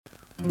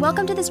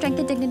Welcome to the Strength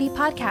and Dignity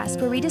podcast,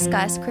 where we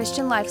discuss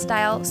Christian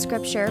lifestyle,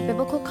 scripture,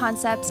 biblical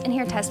concepts, and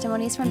hear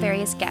testimonies from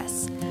various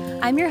guests.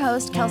 I'm your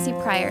host, Kelsey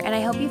Pryor, and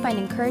I hope you find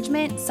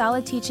encouragement,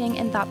 solid teaching,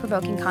 and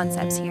thought-provoking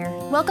concepts here.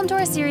 Welcome to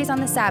our series on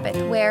the Sabbath,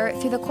 where,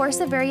 through the course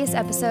of various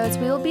episodes,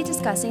 we will be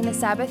discussing the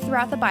Sabbath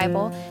throughout the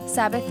Bible,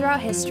 Sabbath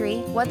throughout history,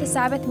 what the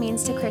Sabbath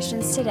means to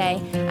Christians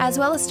today, as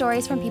well as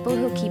stories from people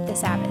who keep the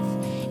Sabbath.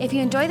 If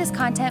you enjoy this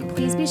content,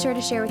 please be sure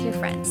to share with your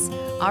friends.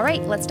 All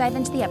right, let's dive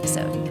into the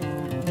episode.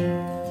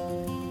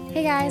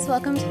 Hey guys,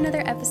 welcome to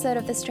another episode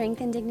of the Strength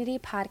and Dignity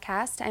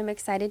podcast. I'm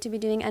excited to be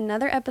doing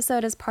another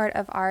episode as part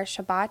of our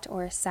Shabbat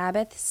or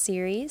Sabbath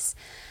series.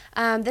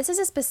 This is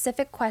a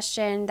specific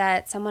question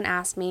that someone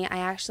asked me. I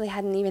actually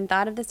hadn't even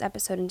thought of this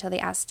episode until they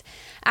asked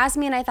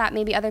me, and I thought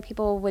maybe other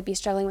people would be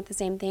struggling with the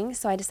same thing,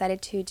 so I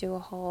decided to do a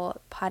whole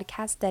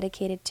podcast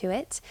dedicated to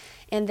it.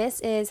 And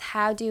this is,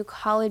 how do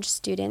college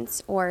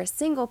students or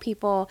single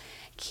people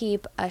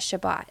keep a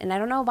Shabbat? And I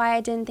don't know why I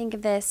didn't think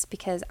of this,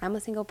 because I'm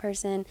a single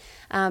person,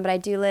 but I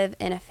do live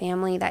in a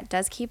family that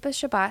does keep a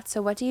Shabbat.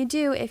 So what do you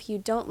do if you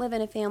don't live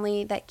in a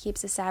family that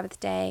keeps a Sabbath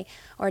day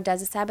or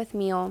does a Sabbath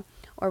meal?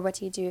 Or what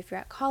do you do if you're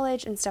at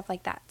college and stuff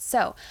like that?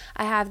 So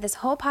I have this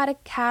whole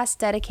podcast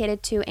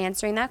dedicated to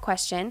answering that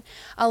question.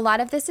 A lot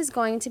of this is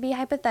going to be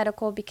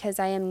hypothetical because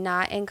I am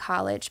not in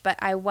college, but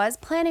I was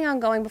planning on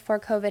going before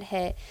COVID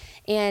hit,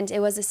 and it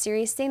was a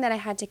serious thing that I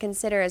had to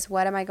consider is,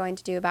 what am I going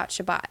to do about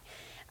Shabbat?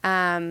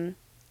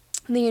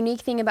 The unique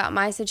thing about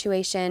my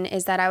situation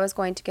is that I was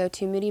going to go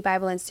to Moody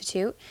Bible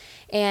Institute,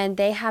 and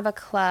they have a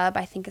club,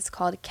 I think it's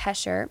called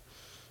Kesher.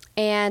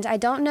 And I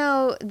don't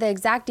know the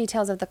exact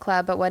details of the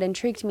club, but what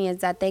intrigued me is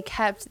that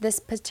this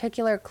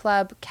particular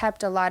club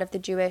kept a lot of the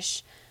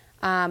Jewish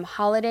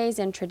holidays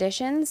and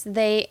traditions.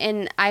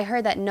 And I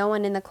heard that no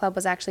one in the club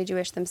was actually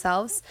Jewish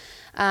themselves,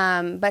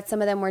 but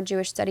some of them were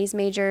Jewish studies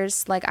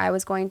majors, like I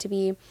was going to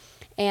be.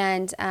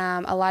 And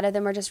a lot of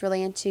them were just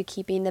really into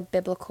keeping the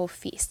biblical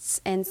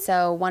feasts. And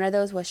so one of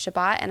those was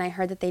Shabbat, and I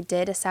heard that they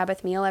did a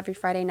Sabbath meal every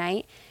Friday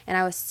night, and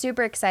I was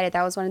super excited.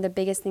 That was one of the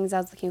biggest things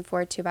I was looking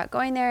forward to about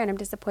going there, and I'm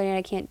disappointed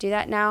I can't do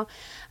that now,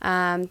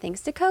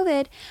 thanks to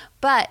COVID.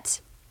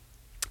 But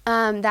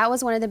that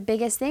was one of the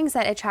biggest things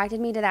that attracted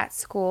me to that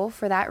school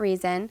for that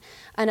reason.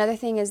 Another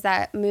thing is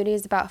that Moody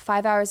is about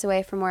 5 hours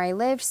away from where I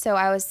lived, so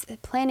I was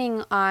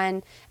planning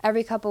on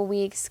every couple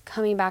weeks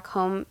coming back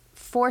home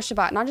for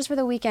Shabbat, not just for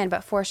the weekend,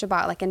 but for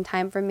Shabbat, like in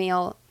time for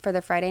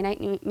the Friday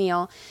night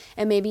meal,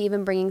 and maybe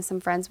even bringing some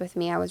friends with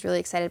me. I was really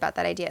excited about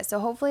that idea. So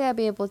hopefully I'll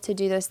be able to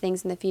do those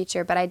things in the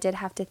future, but I did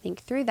have to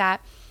think through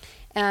that.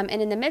 And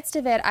in the midst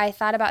of it, I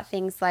thought about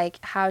things like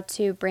how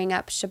to bring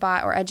up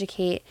Shabbat or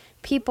educate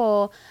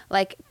people,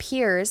 like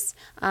peers,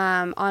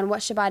 on what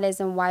Shabbat is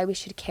and why we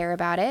should care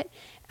about it.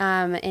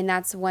 And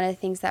that's one of the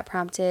things that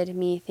prompted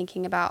me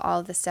thinking about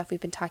all of the stuff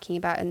we've been talking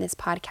about in this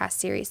podcast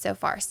series so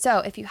far. So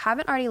if you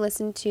haven't already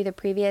listened to the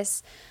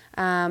previous,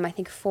 I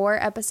think 4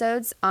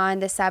 episodes on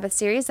the Sabbath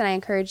series, then I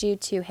encourage you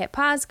to hit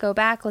pause, go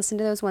back, listen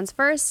to those ones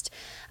first,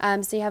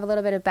 so you have a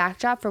little bit of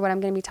backdrop for what I'm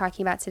going to be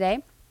talking about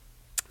today.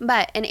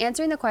 But in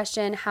answering the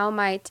question, how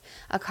might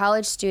a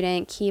college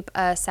student keep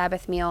a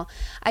Sabbath meal,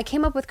 I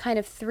came up with kind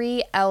of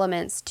 3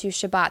 elements to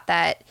Shabbat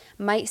that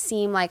might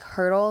seem like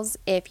hurdles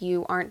if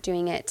you aren't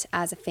doing it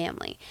as a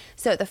family.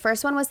 So the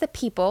first one was the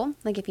people,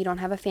 like if you don't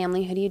have a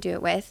family, who do you do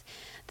it with?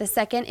 The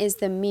second is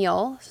the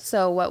meal,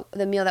 so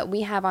the meal that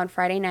we have on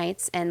Friday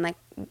nights, and like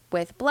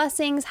with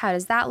blessings, how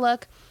does that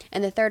look?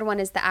 And the third one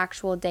is the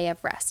actual day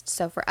of rest.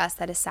 So for us,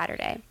 that is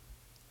Saturday.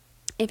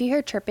 If you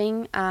hear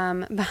chirping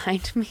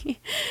behind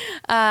me,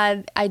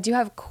 I do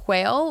have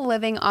quail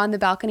living on the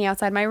balcony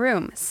outside my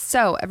room.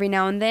 So every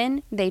now and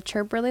then they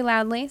chirp really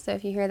loudly. So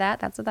if you hear that,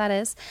 that's what that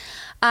is.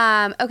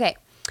 Okay,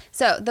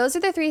 so those are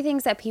the 3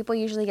 things that people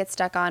usually get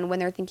stuck on when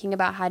they're thinking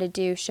about how to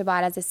do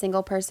Shabbat as a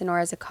single person or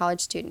as a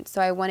college student.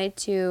 So I wanted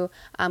to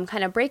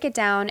kind of break it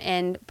down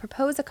and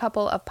propose a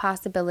couple of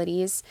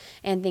possibilities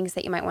and things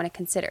that you might want to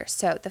consider.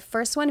 So the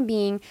first one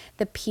being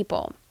the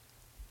people.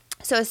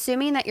 So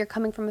assuming that you're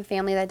coming from a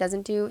family that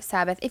doesn't do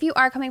Sabbath, if you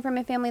are coming from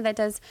a family that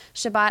does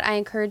Shabbat, I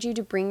encourage you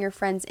to bring your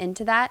friends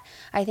into that.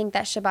 I think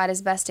that Shabbat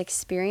is best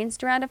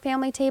experienced around a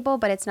family table,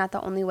 but it's not the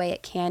only way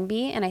it can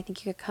be, and I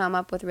think you could come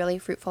up with really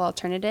fruitful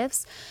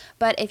alternatives.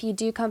 But if you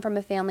do come from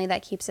a family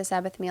that keeps a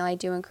Sabbath meal, I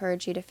do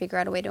encourage you to figure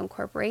out a way to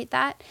incorporate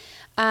that.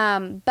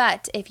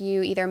 But if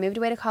you either moved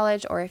away to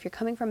college or if you're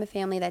coming from a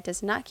family that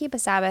does not keep a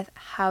Sabbath,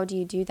 how do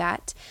you do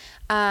that?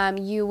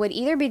 You would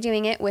either be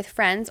doing it with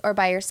friends or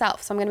by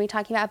yourself. So I'm going to be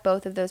talking about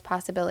both of those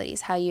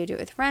possibilities, how you do it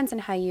with friends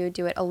and how you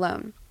do it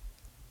alone.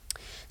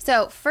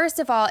 So first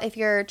of all, if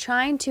you're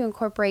trying to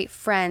incorporate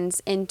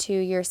friends into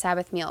your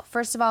Sabbath meal,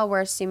 first of all,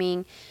 we're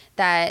assuming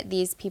that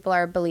these people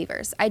are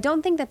believers. I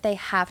don't think that they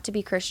have to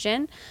be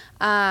Christian.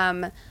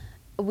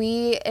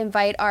 We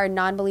invite our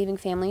non-believing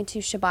family to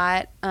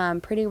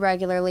Shabbat pretty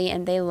regularly,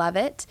 and they love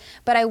it.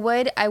 But I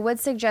would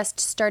suggest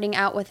starting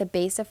out with a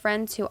base of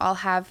friends who all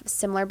have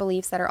similar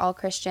beliefs that are all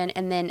Christian,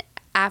 and then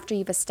after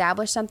you've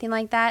established something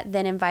like that,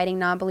 then inviting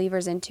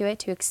non-believers into it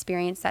to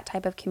experience that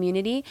type of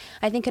community,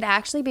 I think could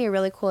actually be a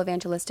really cool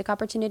evangelistic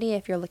opportunity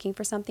if you're looking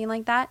for something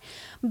like that.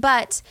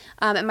 But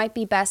it might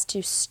be best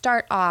to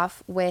start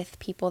off with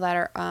people that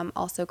are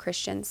also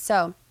Christians.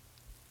 So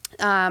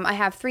I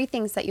have 3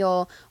 things that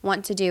you'll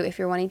want to do if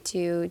you're wanting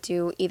to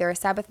do either a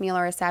Sabbath meal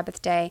or a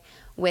Sabbath day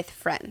with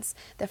friends.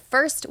 The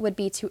first would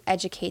be to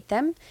educate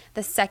them.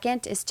 The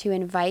second is to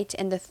invite.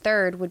 And the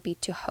third would be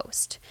to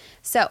host.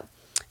 So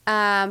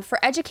for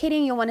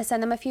educating, you'll want to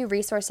send them a few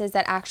resources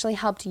that actually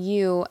helped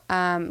you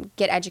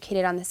get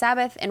educated on the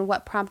Sabbath and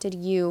what prompted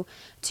you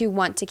to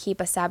want to keep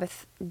a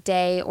Sabbath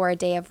day or a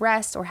day of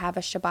rest or have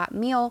a Shabbat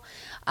meal.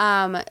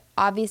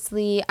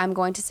 Obviously, I'm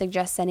going to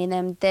suggest sending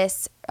them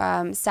this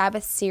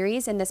Sabbath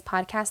series in this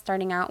podcast,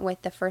 starting out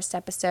with the first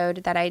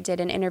episode that I did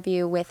an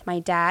interview with my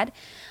dad.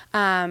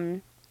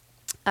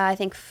 I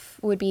think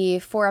would be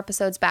 4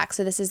 episodes back.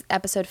 So this is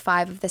episode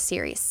 5 of the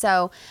series.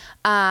 So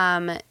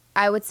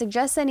I would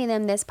suggest sending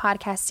them this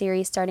podcast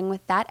series starting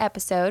with that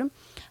episode.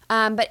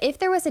 But if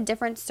there was a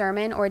different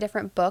sermon or a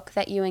different book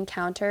that you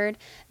encountered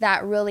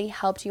that really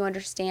helped you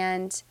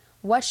understand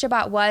what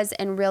Shabbat was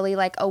and really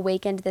like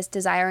awakened this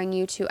desire in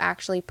you to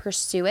actually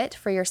pursue it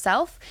for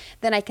yourself,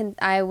 then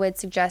I would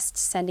suggest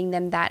sending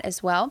them that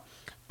as well.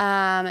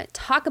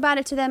 Talk about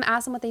it to them,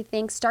 ask them what they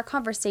think, start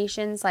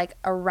conversations like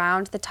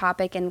around the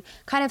topic and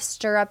kind of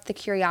stir up the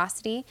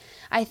curiosity.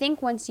 I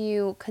think once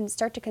you can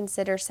start to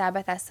consider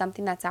Sabbath as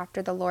something that's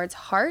after the Lord's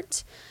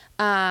heart,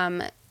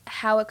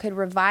 how it could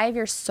revive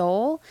your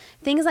soul,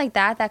 things like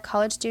that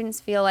college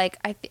students feel like,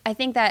 I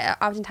think that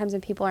oftentimes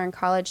when people are in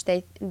college,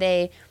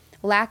 they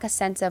lack a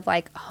sense of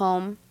like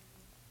home,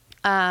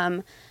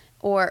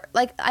 or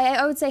like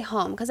I would say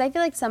home, because I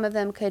feel like some of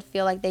them could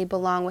feel like they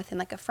belong within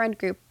like a friend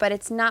group, but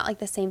it's not like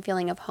the same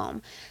feeling of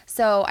home.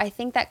 So I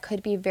think that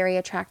could be very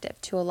attractive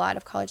to a lot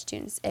of college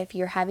students. If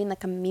you're having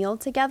like a meal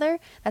together,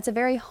 that's a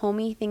very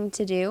homey thing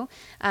to do,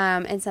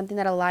 and something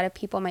that a lot of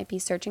people might be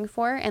searching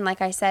for. And like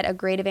I said, a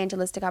great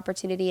evangelistic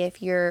opportunity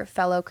if your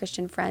fellow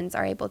Christian friends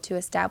are able to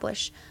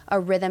establish a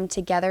rhythm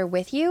together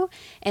with you,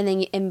 and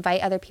then you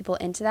invite other people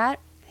into that.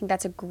 I think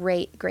that's a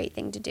great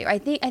thing to do. I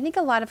think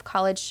a lot of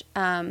college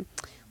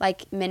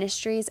like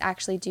ministries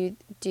actually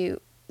do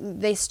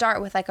they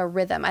start with like a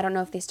rhythm. I don't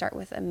know if they start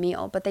with a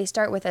meal, but they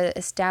start with an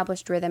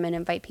established rhythm and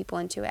invite people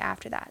into it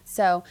after that.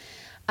 So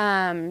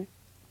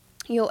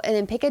you'll and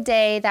then pick a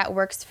day that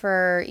works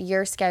for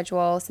your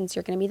schedule since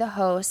you're going to be the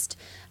host.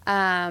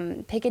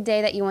 Pick a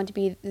day that you want to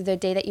be the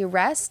day that you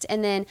rest.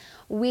 And then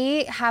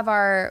we have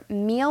our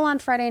meal on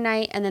Friday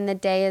night and then the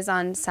day is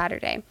on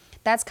Saturday.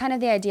 That's kind of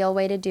the ideal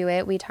way to do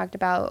it. We talked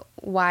about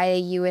why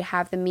you would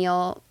have the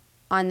meal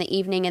on the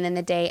evening and then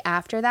the day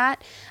after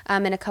that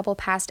in a couple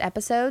past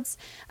episodes.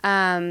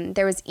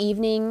 There was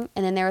evening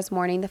and then there was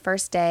morning the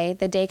first day.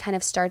 The day kind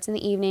of starts in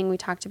the evening. We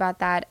talked about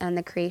that on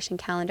the creation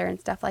calendar and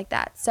stuff like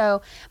that.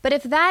 So, but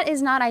if that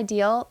is not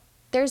ideal,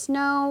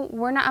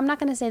 I'm not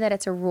going to say that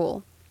it's a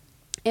rule.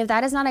 If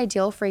that is not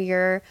ideal for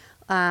your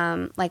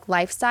like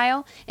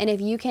lifestyle, and if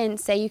you can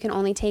say you can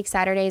only take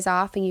Saturdays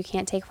off and you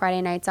can't take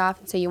Friday nights off,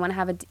 and so you want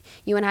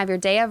to have your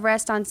day of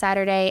rest on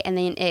Saturday and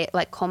then it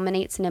like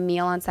culminates in a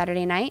meal on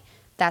Saturday night,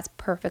 that's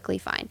perfectly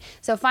fine.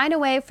 So find a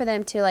way for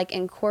them to like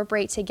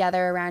incorporate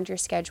together around your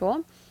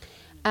schedule.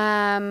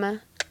 Sorry,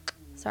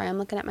 I'm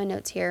looking at my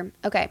notes here.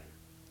 Okay.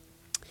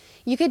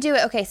 You could do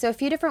it. Okay. So a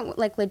few different,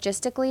 like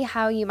logistically,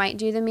 how you might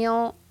do the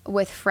meal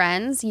with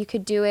friends. You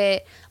could do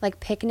it like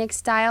picnic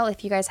style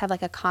if you guys have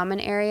like a common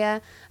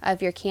area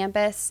of your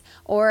campus,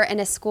 or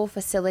in a school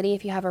facility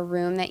if you have a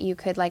room that you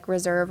could like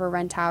reserve or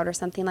rent out or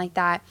something like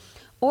that.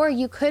 Or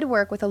you could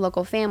work with a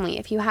local family.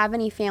 If you have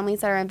any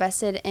families that are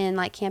invested in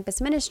like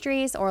campus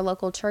ministries or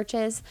local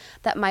churches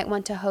that might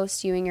want to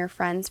host you and your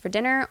friends for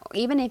dinner,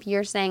 even if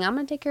you're saying, I'm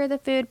going to take care of the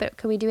food, but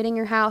could we do it in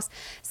your house?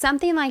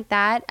 Something like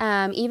that.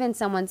 Even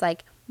someone's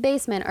like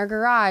basement or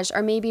garage,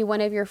 or maybe one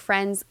of your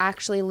friends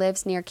actually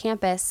lives near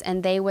campus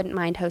and they wouldn't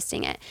mind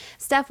hosting it.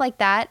 Stuff like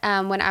that.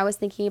 When I was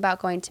thinking about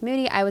going to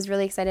Moody, I was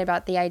really excited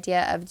about the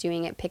idea of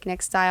doing it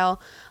picnic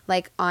style,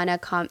 like on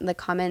the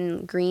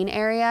common green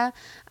area.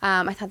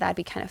 I thought that'd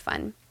be kind of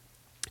fun.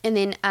 And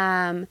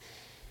then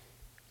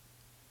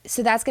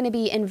so that's going to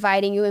be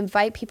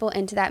invite people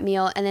into that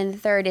meal. And then the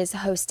third is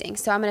hosting.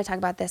 So I'm going to talk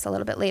about this a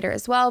little bit later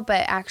as well,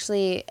 but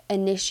actually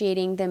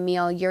initiating the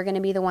meal, you're going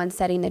to be the one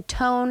setting the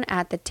tone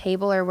at the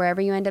table or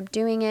wherever you end up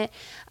doing it,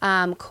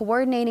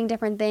 coordinating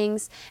different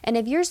things. And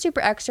if you're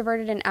super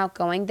extroverted and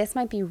outgoing, this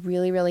might be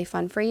really, really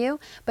fun for you.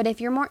 But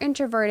if you're more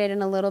introverted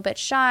and a little bit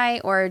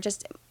shy or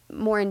just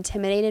more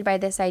intimidated by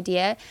this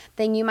idea,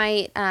 then you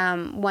might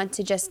want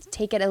to just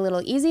take it a little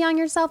easy on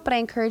yourself. But I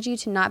encourage you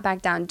to not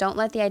back down. Don't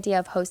let the idea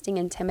of hosting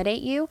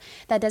intimidate you.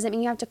 That doesn't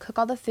mean you have to cook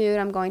all the food.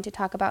 I'm going to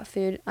talk about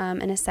food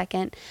in a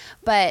second,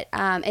 but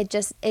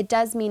it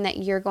does mean that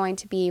you're going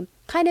to be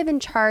kind of in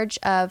charge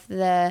of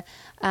the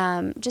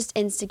just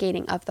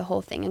instigating of the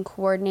whole thing and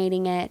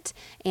coordinating it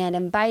and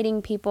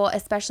inviting people,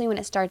 especially when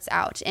it starts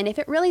out. And if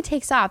it really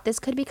takes off, this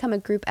could become a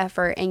group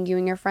effort and you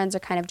and your friends are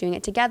kind of doing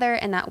it together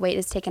and that weight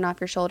is taken off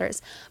your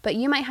shoulders. But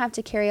you might have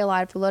to carry a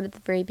lot of the load at the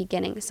very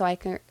beginning. So I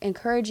can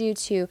encourage you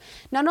to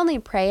not only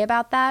pray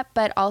about that,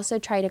 but also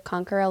try to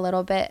conquer a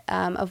little bit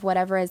of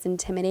whatever is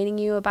intimidating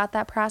you about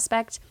that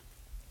prospect.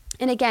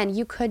 And again,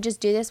 you could just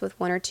do this with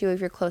one or two of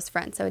your close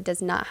friends, so it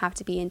does not have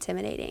to be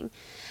intimidating.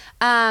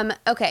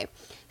 Okay,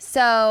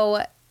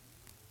 so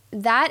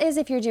that is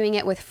if you're doing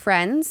it with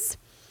friends.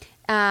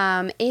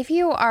 If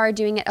you are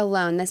doing it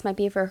alone, this might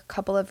be for a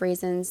couple of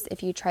reasons.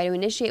 If you try to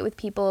initiate with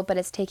people, but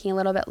it's taking a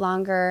little bit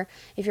longer,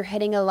 if you're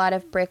hitting a lot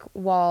of brick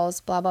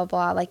walls, blah, blah,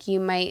 blah, like you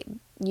might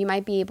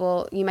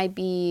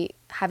be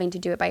having to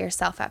do it by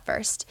yourself at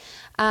first.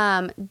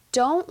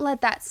 Don't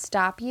let that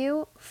stop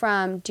you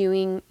from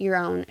doing your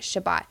own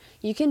Shabbat.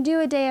 You can do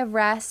a day of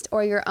rest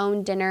or your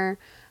own dinner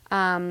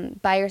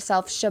by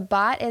yourself.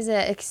 Shabbat is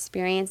an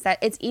experience that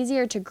it's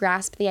easier to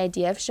grasp the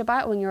idea of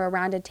Shabbat when you're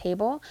around a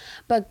table,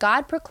 but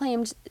God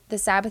proclaimed the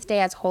Sabbath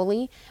day as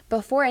holy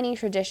before any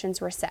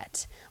traditions were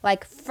set.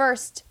 Like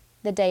first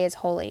the day is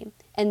holy,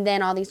 and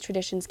then all these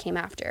traditions came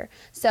after.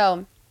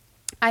 So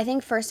I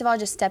think first of all,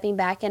 just stepping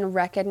back and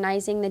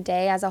recognizing the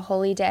day as a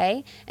holy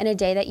day and a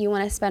day that you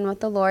want to spend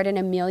with the Lord and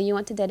a meal you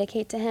want to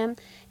dedicate to Him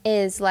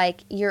is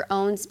like your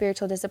own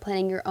spiritual discipline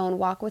and your own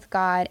walk with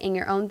God and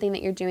your own thing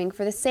that you're doing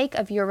for the sake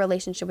of your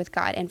relationship with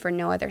God and for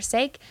no other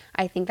sake.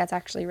 I think that's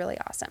actually really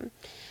awesome.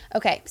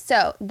 Okay,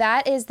 so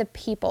that is the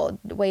people,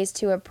 ways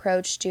to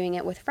approach doing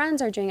it with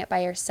friends or doing it by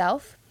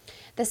yourself.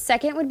 The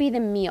second would be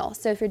the meal.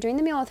 So if you're doing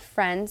the meal with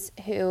friends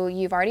who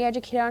you've already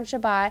educated on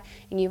Shabbat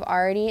and you've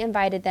already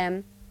invited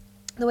them,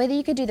 the way that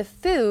you could do the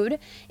food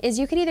is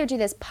you could either do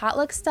this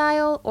potluck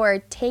style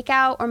or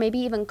takeout or maybe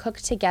even cook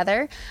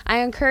together. I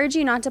encourage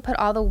you not to put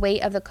all the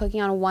weight of the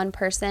cooking on one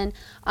person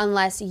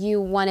unless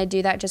you want to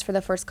do that just for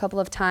the first couple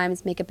of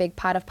times, make a big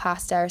pot of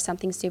pasta or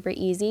something super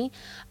easy.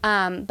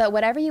 But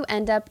whatever you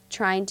end up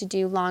trying to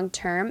do long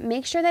term,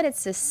 make sure that it's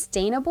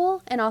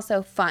sustainable and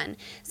also fun.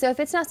 So if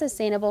it's not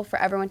sustainable for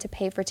everyone to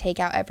pay for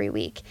takeout every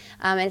week,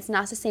 and it's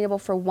not sustainable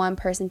for one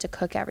person to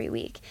cook every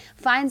week,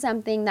 find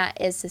something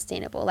that is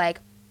sustainable, like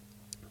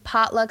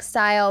potluck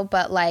style,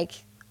 but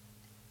like,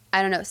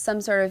 I don't know,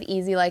 some sort of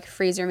easy like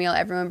freezer meal,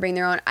 everyone bring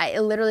their own.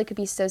 It literally could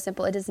be so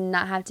simple. It does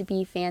not have to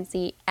be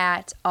fancy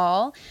at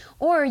all.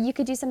 Or you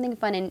could do something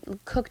fun and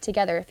cook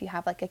together if you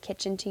have like a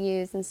kitchen to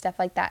use and stuff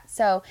like that.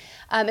 So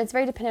it's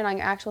very dependent on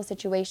your actual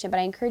situation, but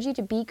I encourage you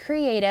to be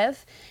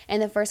creative.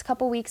 And the first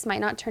couple weeks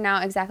might not turn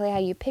out exactly how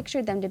you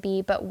pictured them to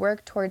be, but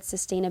work towards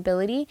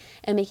sustainability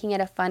and making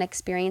it a fun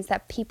experience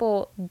that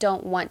people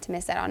don't want to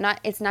miss out on.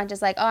 It's not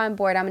just like, oh, I'm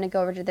bored, I'm going to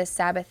go over to this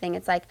Sabbath thing.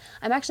 It's like,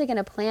 I'm actually going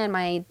to plan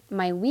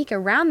my week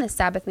around this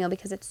Sabbath meal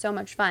because it's so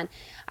much fun.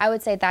 I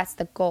would say that's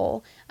the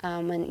goal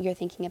when you're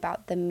thinking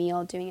about the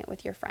meal, doing it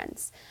with your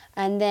friends.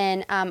 And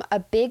then a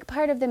big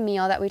part of the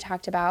meal that we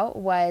talked about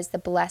was the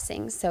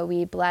blessings. So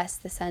we bless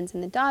the sons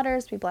and the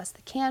daughters, we bless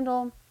the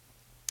candle.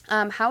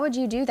 How would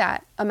you do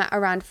that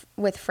around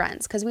with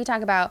friends? Because we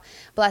talk about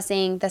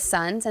blessing the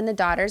sons and the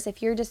daughters.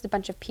 If you're just a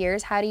bunch of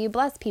peers, how do you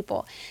bless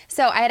people?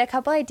 So I had a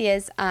couple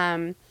ideas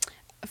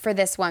for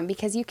this one,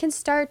 because you can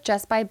start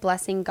just by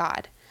blessing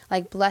God.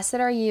 Like, blessed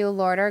are you,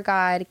 Lord our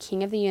God,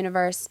 King of the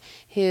universe,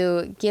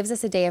 who gives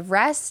us a day of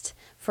rest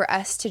for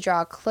us to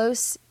draw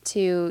close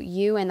to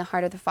you in the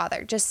heart of the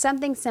Father. Just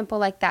something simple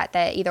like that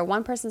either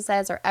one person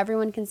says or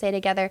everyone can say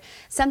together.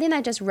 Something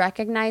that just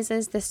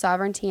recognizes the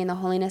sovereignty and the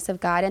holiness of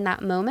God in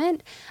that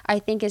moment, I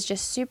think is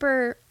just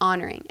super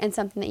honoring and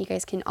something that you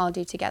guys can all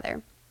do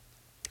together.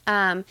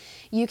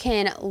 You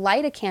can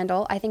light a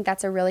candle. I think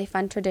that's a really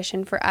fun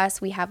tradition for us.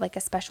 We have like a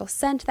special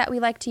scent that we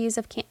like to use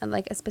of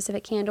like a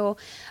specific candle.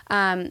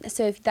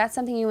 So if that's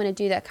something you want to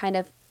do that kind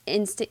of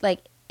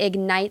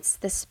ignites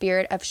the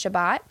spirit of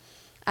Shabbat,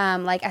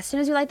 like as soon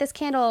as you light this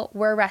candle,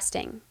 we're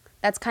resting.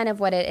 That's kind of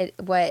what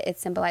it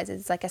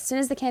symbolizes. It's like as soon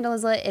as the candle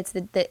is lit,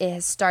 it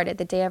has started.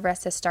 The day of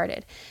rest has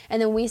started.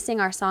 And then we sing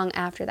our song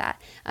after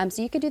that.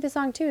 So you could do the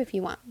song too if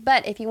you want.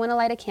 But if you want to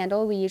light a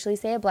candle, we usually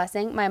say a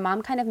blessing. My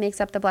mom kind of makes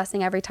up the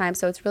blessing every time.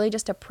 So it's really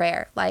just a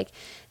prayer. Like,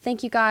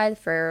 thank you, God,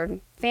 for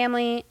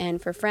family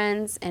and for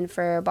friends and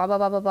for blah, blah,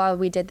 blah, blah, blah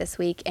we did this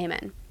week.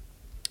 Amen.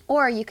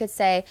 Or you could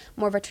say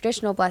more of a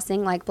traditional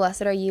blessing, like,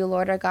 blessed are you,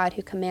 Lord our God,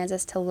 who commands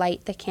us to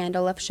light the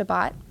candle of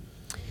Shabbat.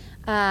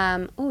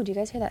 Do you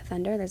guys hear that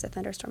thunder? There's a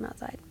thunderstorm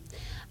outside.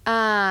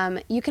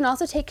 You can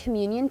also take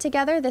communion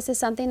together. This is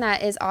something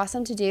that is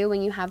awesome to do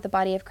when you have the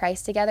body of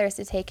Christ together, is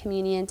to take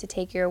communion, to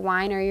take your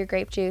wine or your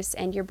grape juice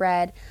and your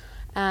bread,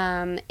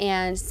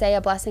 and say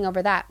a blessing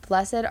over that.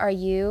 Blessed are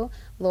you,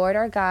 Lord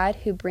our God,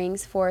 who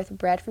brings forth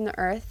bread from the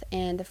earth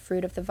and the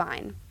fruit of the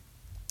vine.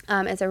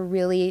 It's a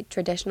really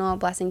traditional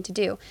blessing to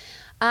do.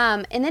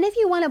 And then if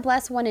you want to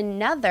bless one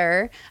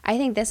another, I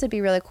think this would be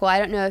really cool. I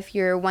don't know if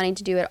you're wanting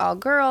to do it all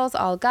girls,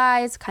 all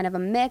guys, kind of a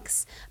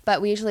mix, but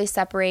we usually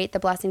separate the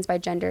blessings by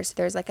gender. So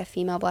there's like a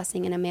female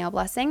blessing and a male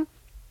blessing.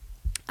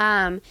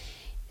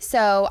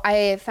 So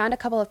I found a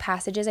couple of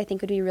passages I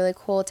think would be really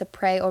cool to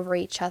pray over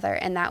each other,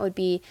 and that would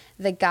be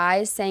the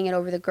guys saying it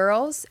over the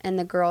girls and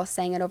the girls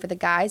saying it over the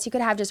guys. You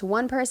could have just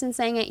one person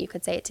saying it. You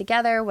could say it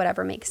together,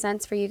 whatever makes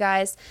sense for you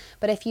guys.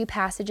 But a few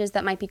passages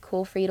that might be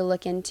cool for you to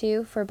look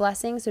into for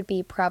blessings would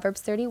be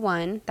Proverbs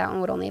 31. That one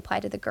would only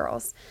apply to the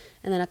girls.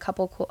 And then a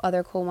couple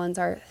other cool ones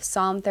are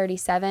Psalm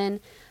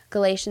 37,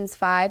 Galatians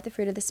 5, the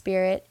fruit of the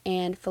Spirit,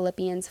 and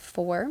Philippians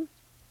 4.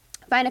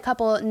 Find a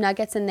couple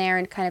nuggets in there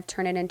and kind of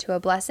turn it into a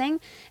blessing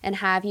and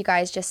have you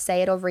guys just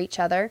say it over each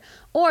other.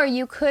 Or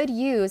you could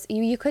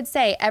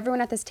say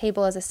everyone at this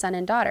table is a son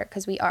and daughter,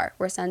 because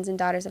we're sons and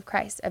daughters of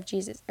Christ, of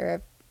Jesus,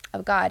 or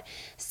of God.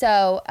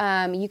 So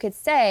you could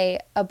say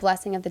a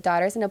blessing of the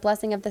daughters and a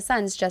blessing of the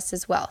sons just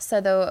as well.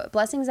 So the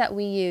blessings that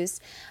we use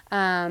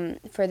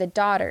for the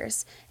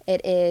daughters,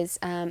 it is,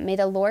 may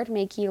the Lord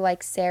make you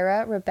like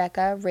Sarah,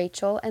 Rebecca,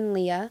 Rachel, and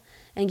Leah,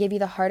 and give you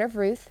the heart of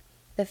Ruth,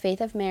 the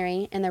faith of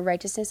Mary, and the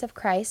righteousness of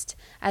Christ,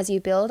 as you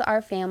build our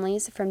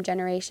families from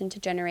generation to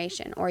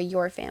generation, or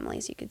your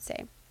families, you could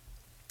say.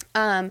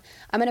 I'm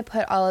going to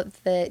put all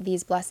of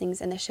these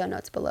blessings in the show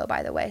notes below,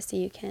 by the way, so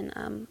you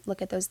can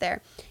look at those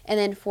there. And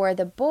then for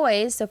the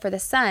boys, so for the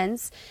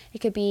sons, it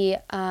could be,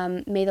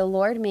 may the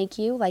Lord make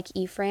you like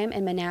Ephraim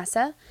and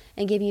Manasseh,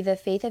 and give you the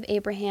faith of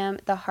Abraham,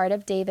 the heart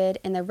of David,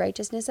 and the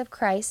righteousness of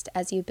Christ,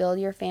 as you build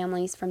your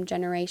families from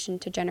generation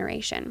to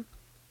generation.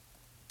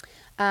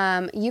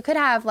 You could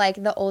have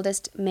like the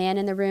oldest man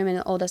in the room and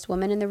the oldest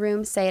woman in the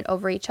room say it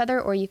over each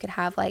other, or you could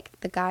have like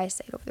the guys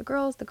say it over the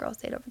girls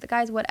say it over the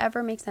guys,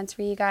 whatever makes sense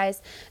for you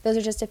guys. Those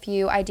are just a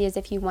few ideas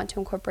if you want to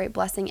incorporate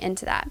blessing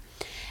into that.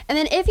 And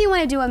then if you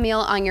want to do a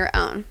meal on your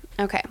own,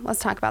 okay,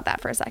 let's talk about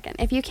that for a second.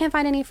 If you can't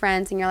find any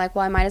friends and you're like,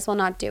 well, I might as well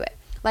not do it.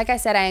 Like I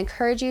said, I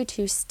encourage you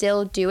to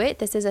still do it.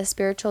 This is a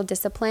spiritual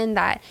discipline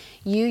that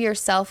you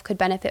yourself could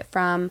benefit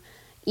from,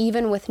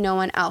 even with no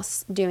one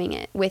else doing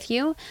it with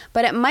you.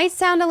 But it might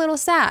sound a little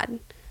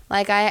sad.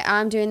 Like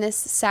I'm doing this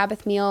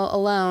Sabbath meal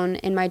alone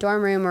in my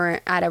dorm room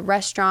or at a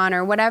restaurant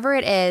or whatever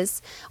it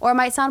is. Or it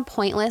might sound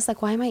pointless,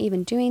 like why am I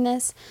even doing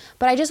this?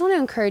 But I just want to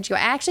encourage you. I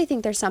actually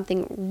think there's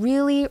something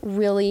really,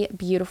 really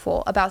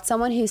beautiful about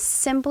someone who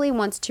simply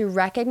wants to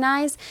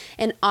recognize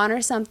and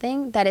honor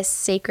something that is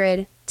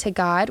sacred to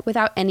God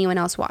without anyone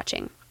else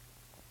watching.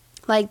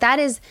 Like that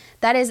is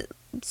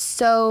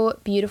so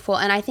beautiful.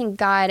 And I think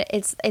God,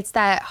 it's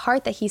that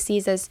heart that he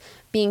sees as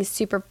being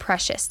super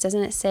precious.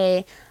 Doesn't it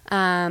say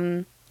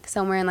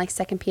somewhere in like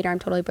 2 Peter, I'm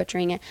totally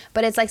butchering it,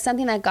 but it's like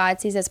something that God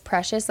sees as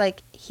precious.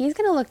 Like he's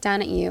going to look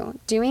down at you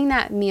doing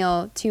that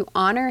meal to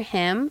honor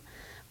him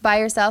by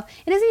yourself.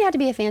 It doesn't even have to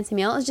be a fancy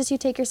meal. It's just you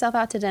take yourself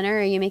out to dinner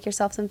or you make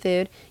yourself some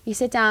food, you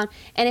sit down,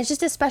 and it's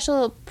just a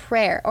special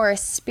prayer or a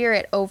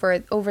spirit over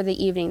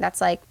the evening.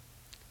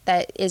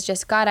 That is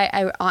just, God,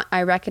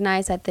 I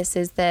recognize that this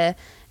is the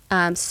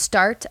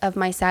start of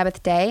my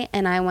Sabbath day,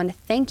 and I want to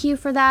thank you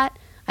for that.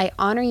 I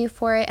honor you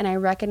for it, and I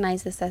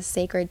recognize this as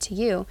sacred to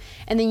you.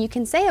 And then you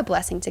can say a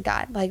blessing to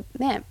God, like,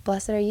 man,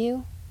 blessed are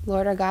you,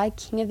 Lord our God,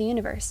 King of the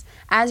universe,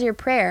 as your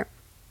prayer.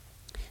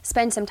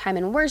 Spend some time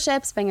in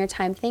worship, spend your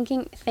time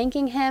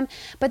thanking him.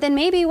 But then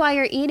maybe while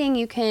you're eating,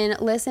 you can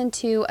listen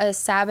to a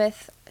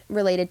Sabbath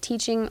related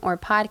teaching or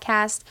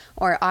podcast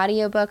or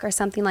audiobook or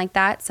something like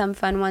that. Some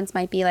fun ones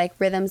might be like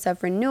Rhythms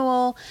of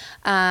Renewal,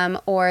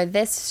 or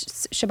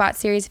this Shabbat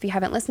series if you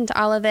haven't listened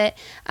to all of it.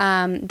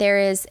 There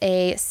is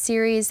a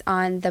series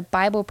on the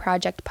Bible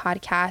Project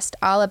podcast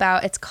all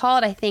about, it's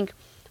called, I think,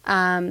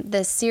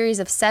 the series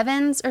of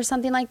sevens or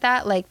something like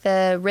that, like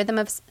the rhythm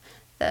of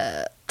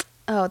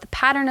the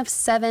pattern of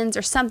sevens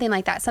or something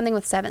like that, something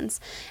with sevens.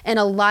 And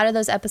a lot of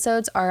those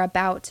episodes are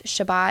about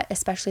Shabbat,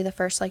 especially the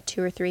first like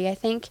 2 or 3, I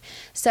think.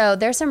 So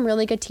there's some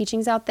really good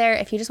teachings out there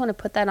if you just want to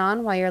put that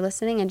on while you're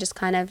listening and just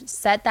kind of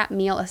set that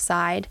meal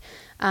aside.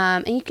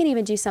 And you can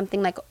even do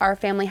something like our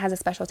family has a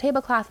special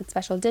tablecloth with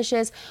special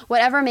dishes,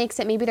 whatever makes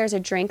it. Maybe there's a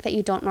drink that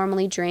you don't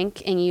normally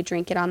drink and you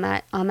drink it on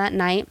that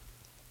night.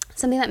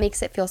 Something that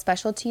makes it feel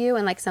special to you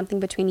and like something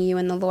between you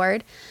and the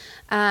Lord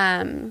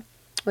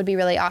would be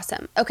really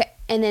awesome. Okay.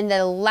 And then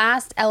the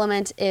last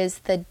element is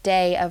the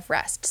day of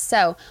rest.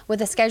 So with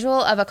the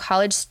schedule of a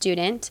college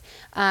student,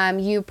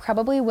 you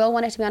probably will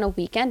want it to be on a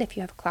weekend if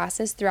you have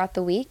classes throughout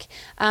the week.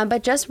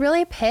 But just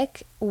really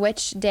pick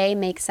which day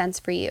makes sense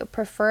for you.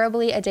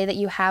 Preferably a day that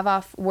you have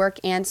off work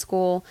and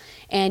school,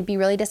 and be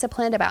really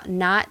disciplined about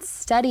not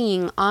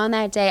studying on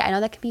that day. I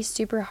know that can be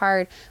super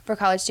hard for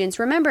college students.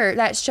 Remember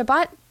that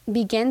Shabbat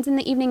begins in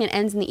the evening and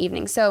ends in the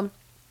evening. So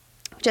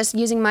just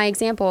using my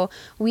example,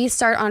 we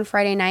start on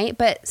Friday night,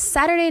 but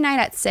Saturday night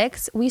at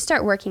 6, we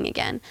start working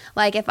again.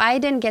 Like if I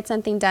didn't get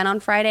something done on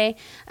Friday,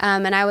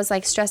 and I was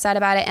like stressed out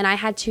about it and I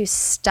had to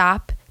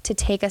stop to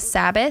take a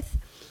Sabbath,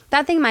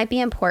 that thing might be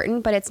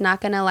important, but it's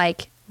not going to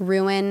like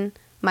ruin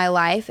my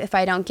life if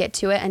I don't get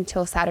to it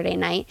until Saturday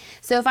night.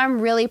 So if I'm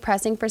really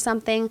pressing for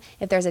something,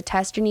 if there's a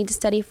test you need to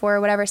study for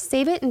or whatever,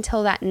 save it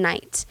until that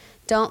night.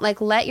 Don't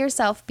like let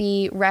yourself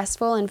be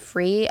restful and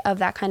free of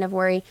that kind of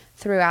worry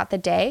throughout the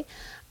day.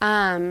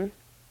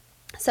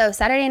 So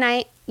Saturday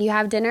night, you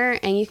have dinner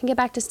and you can get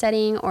back to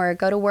studying or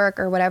go to work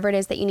or whatever it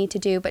is that you need to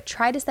do, but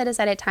try to set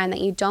aside a time that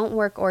you don't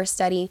work or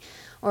study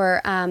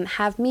or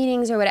have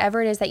meetings or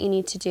whatever it is that you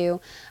need to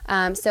do.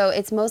 So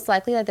it's most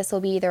likely that this will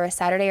be either a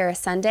Saturday or a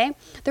Sunday.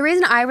 The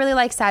reason I really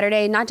like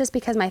Saturday, not just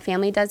because my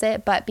family does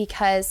it, but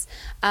because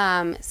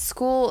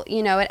school,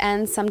 it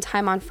ends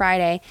sometime on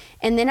Friday,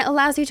 and then it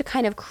allows you to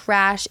kind of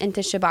crash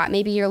into Shabbat.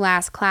 Maybe your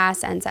last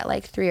class ends at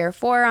like 3 or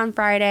 4 on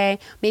Friday,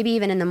 maybe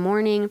even in the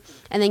morning,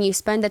 and then you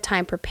spend the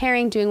time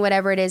preparing, doing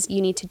whatever it is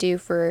you need to do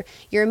for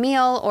your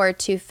meal or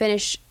to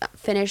finish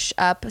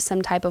up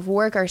some type of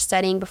work or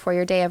studying before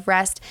your day of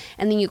rest,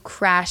 and then you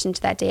crash into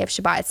that day of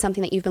Shabbat. It's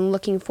something that you've been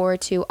looking forward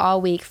to all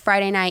week.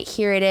 Friday night,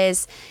 here it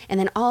is, and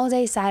then all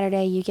day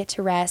Saturday you get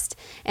to rest,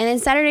 and then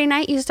Saturday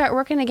night you start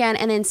working again,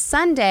 and then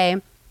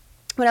Sunday,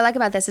 what I like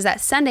about this is that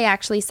Sunday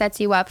actually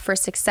sets you up for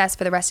success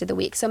for the rest of the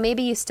week. So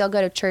maybe you still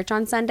go to church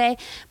on Sunday,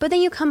 but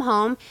then you come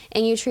home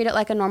and you treat it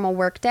like a normal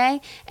work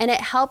day, and it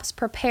helps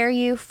prepare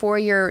you for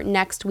your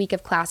next week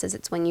of classes.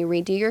 It's when you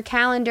redo your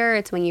calendar.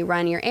 It's when you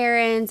run your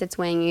errands. It's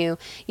when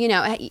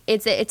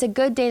it's a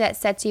good day that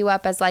sets you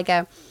up as like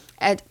a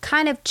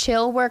kind of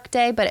chill work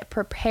day, but it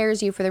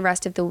prepares you for the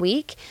rest of the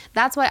week.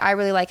 That's why I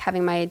really like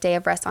having my day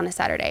of rest on a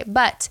Saturday.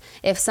 But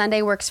if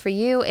Sunday works for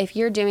you, if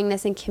you're doing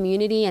this in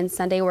community and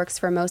Sunday works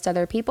for most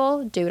other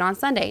people, do it on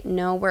Sunday.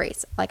 No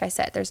worries. Like I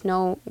said, there's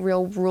no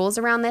real rules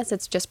around this.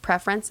 It's just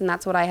preference, and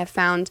that's what I have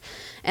found,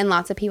 and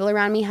lots of people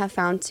around me have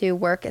found to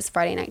work is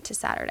Friday night to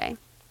Saturday.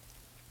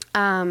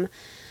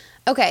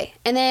 Okay,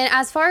 and then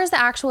as far as the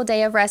actual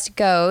day of rest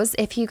goes,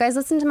 if you guys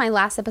listened to my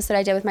last episode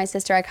I did with my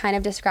sister, I kind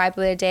of described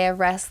what a day of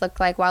rest looked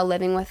like while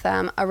living with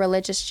a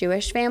religious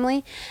Jewish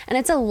family, and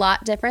it's a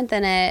lot different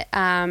than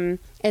it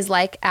is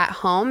like at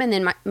home. And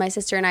then my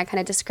sister and I kind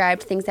of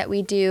described things that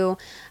we do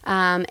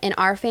in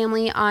our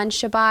family on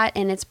Shabbat,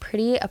 and it's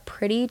a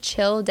pretty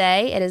chill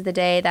day. It is the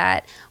day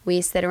that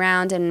we sit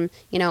around and,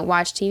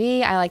 watch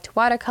TV. I like to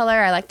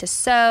watercolor. I like to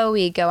sew.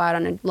 We go out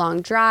on a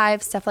long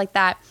drive, stuff like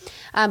that.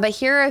 But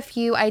here are a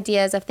few ideas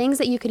of things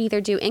that you could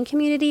either do in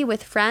community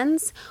with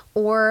friends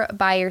or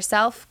by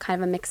yourself,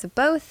 kind of a mix of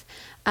both,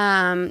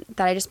 that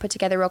I just put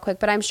together real quick.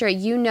 But I'm sure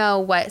you know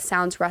what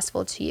sounds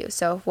restful to you.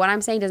 So if what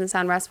I'm saying doesn't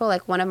sound restful,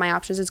 like one of my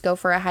options is go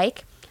for a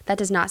hike. That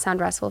does not sound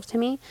restful to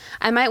me.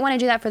 I might want to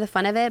do that for the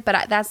fun of it,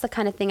 but that's the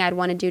kind of thing I'd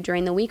want to do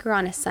during the week or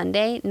on a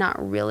Sunday, not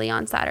really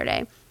on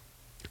Saturday.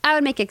 I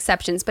would make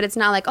exceptions, but it's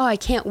not like, oh, I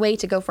can't wait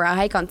to go for a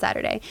hike on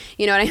Saturday.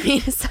 You know what I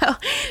mean? So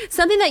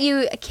something that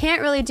you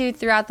can't really do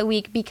throughout the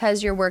week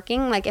because you're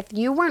working. Like if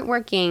you weren't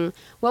working,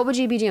 what would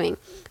you be doing?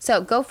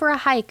 So go for a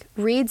hike,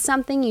 read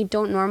something you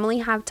don't normally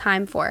have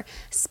time for,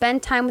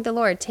 spend time with the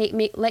Lord,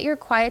 let your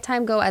quiet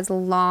time go as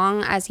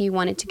long as you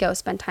want it to go.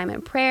 Spend time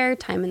in prayer,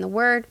 time in the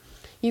Word.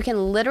 You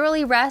can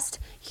literally rest.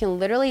 You can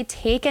literally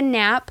take a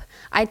nap.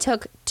 I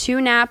took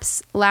 2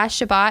 naps last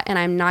Shabbat, and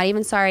I'm not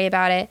even sorry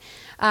about it.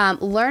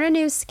 Learn a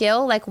new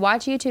skill, like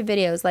watch YouTube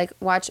videos, like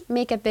watch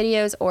makeup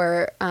videos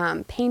or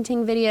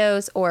painting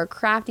videos or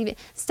crafty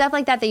stuff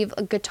like that. You've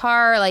a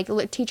guitar, like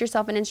teach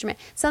yourself an instrument,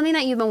 something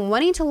that you've been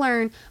wanting to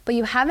learn, but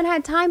you haven't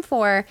had time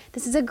for.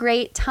 This is a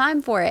great time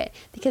for it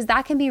because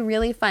that can be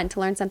really fun to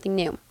learn something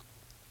new.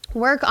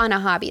 Work on a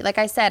hobby. Like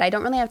I said, I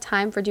don't really have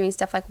time for doing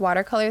stuff like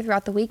watercolor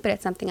throughout the week, but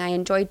it's something I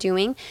enjoy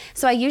doing.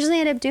 So I usually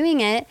end up doing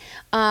it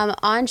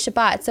on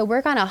Shabbat. So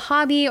work on a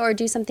hobby or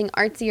do something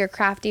artsy or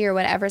crafty or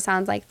whatever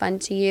sounds like fun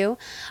to you.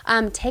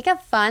 Take a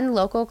fun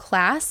local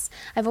class.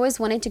 I've always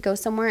wanted to go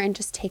somewhere and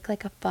just take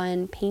like a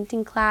fun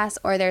painting class,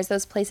 or there's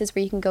those places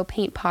where you can go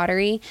paint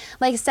pottery,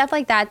 like stuff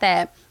like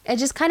that it's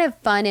just kind of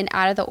fun and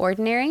out of the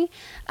ordinary.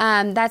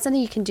 That's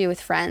something you can do with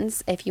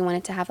friends if you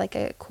wanted to have like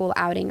a cool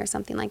outing or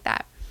something like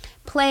that.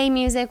 Play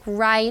music,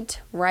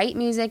 write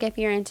music if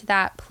you're into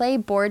that. Play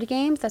board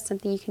games. That's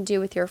something you can do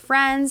with your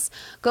friends.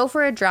 Go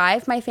for a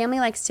drive. My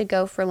family likes to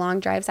go for long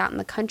drives out in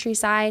the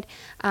countryside.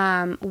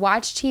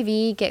 Watch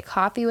TV, get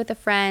coffee with a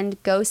friend,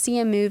 go see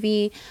a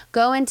movie,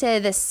 go into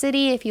the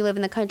city if you live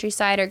in the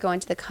countryside, or go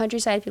into the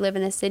countryside if you live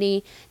in the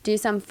city. Do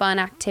some fun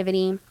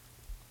activity.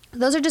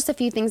 Those are just a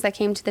few things that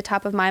came to the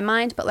top of my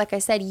mind. But like I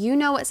said, you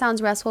know what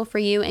sounds restful for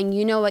you, and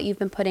you know what you've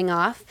been putting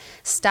off.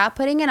 Stop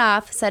putting it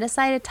off. Set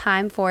aside a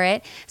time for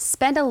it.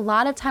 Spend a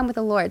lot of time with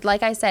the Lord.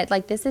 Like I said,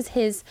 like this is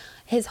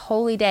his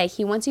holy day.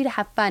 He wants you to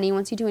have fun. He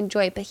wants you to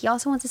enjoy it, but he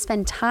also wants to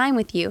spend time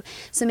with you.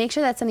 So make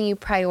sure that's something you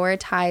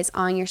prioritize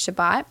on your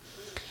Shabbat.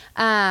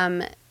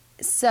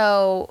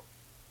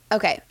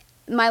 Okay.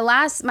 My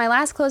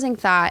last closing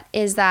thought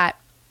is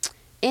that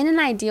in an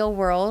ideal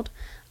world,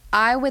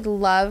 I would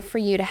love for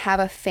you to have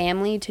a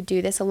family to do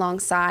this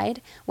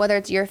alongside, whether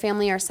it's your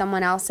family or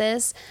someone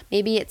else's.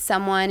 Maybe it's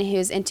someone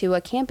who's into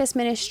a campus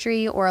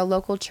ministry or a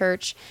local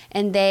church,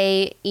 and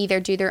they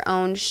either do their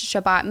own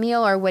Shabbat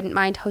meal or wouldn't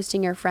mind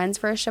hosting your friends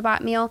for a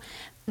Shabbat meal.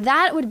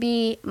 That would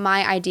be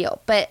my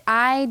ideal, but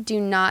I do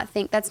not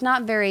think that's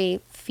not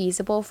very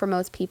feasible for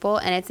most people,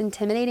 and it's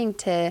intimidating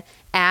to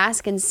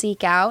ask and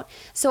seek out.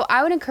 So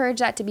I would encourage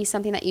that to be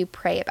something that you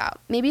pray about.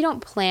 Maybe you don't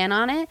plan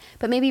on it,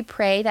 but maybe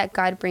pray that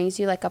God brings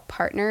you like a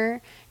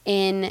partner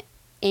in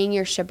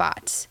your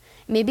Shabbat.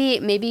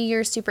 maybe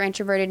you're super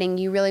introverted and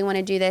you really want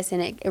to do this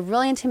and it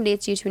really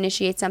intimidates you to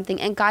initiate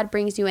something, and God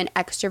brings you an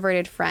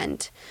extroverted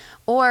friend,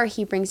 or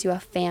he brings you a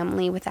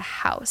family with a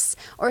house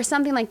or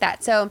something like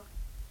that. So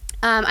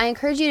I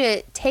encourage you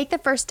to take the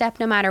first step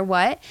no matter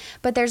what,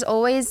 but there's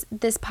always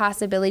this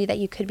possibility that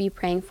you could be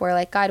praying for,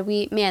 like, God,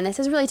 this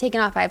has really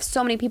taken off. I have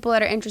so many people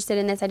that are interested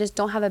in this. I just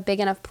don't have a big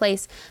enough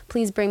place.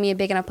 Please bring me a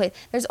big enough place.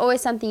 There's always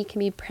something you can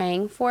be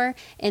praying for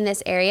in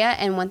this area.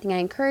 And one thing I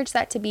encourage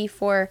that to be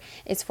for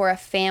is for a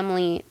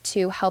family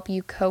to help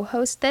you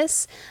co-host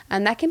this.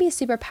 That can be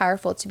super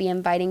powerful, to be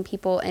inviting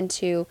people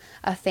into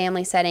a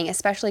family setting,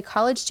 especially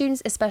college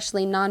students,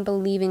 especially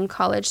non-believing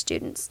college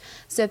students.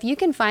 So if you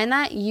can find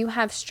that, you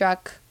have struck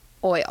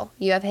oil.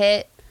 You have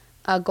hit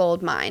a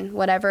gold mine,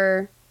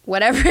 whatever.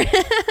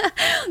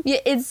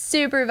 It's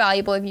super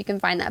valuable if you can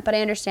find that, but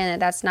I understand that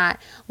that's not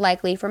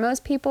likely for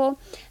most people.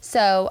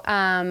 So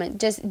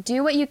just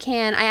do what you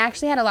can. I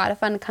actually had a lot of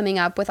fun coming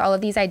up with all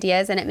of these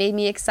ideas, and it made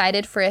me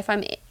excited for if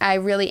I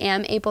really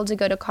am able to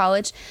go to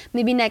college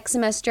maybe next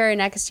semester or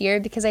next year,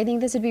 because I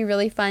think this would be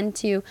really fun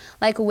to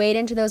like wade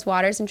into those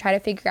waters and try to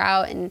figure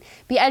out and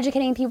be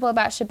educating people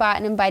about Shabbat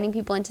and inviting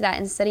people into that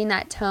and setting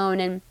that tone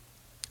and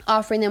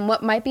offering them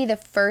what might be the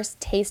first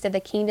taste of the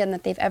kingdom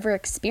that they've ever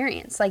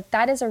experienced. Like,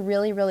 that is a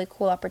really, really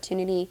cool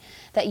opportunity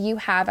that you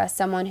have as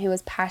someone who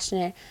is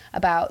passionate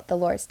about the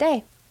Lord's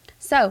Day.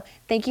 So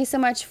thank you so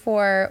much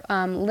for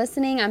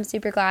listening. I'm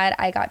super glad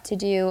I got to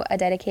do a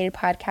dedicated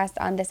podcast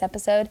on this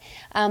episode.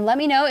 Let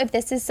me know if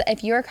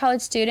you're a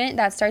college student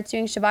that starts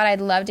doing Shabbat. I'd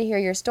love to hear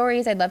your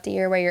stories. I'd love to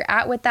hear where you're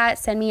at with that.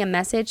 Send me a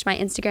message. My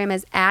Instagram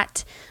is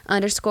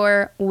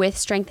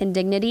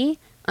 @_withstrengthanddignity_.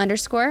 I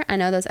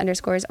know those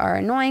underscores are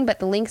annoying, but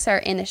the links are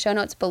in the show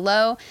notes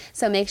below.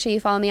 So make sure you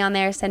follow me on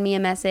there. Send me a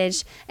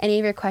message. Any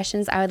of your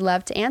questions, I would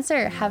love to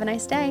answer. Have a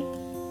nice day.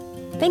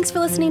 Thanks for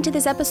listening to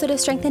this episode of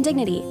Strength and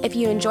Dignity. If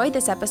you enjoyed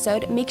this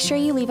episode, make sure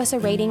you leave us a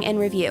rating and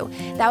review.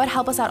 That would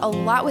help us out a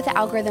lot with the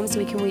algorithm so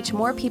we can reach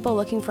more people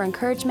looking for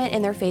encouragement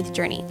in their faith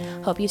journey.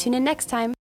 Hope you tune in next time.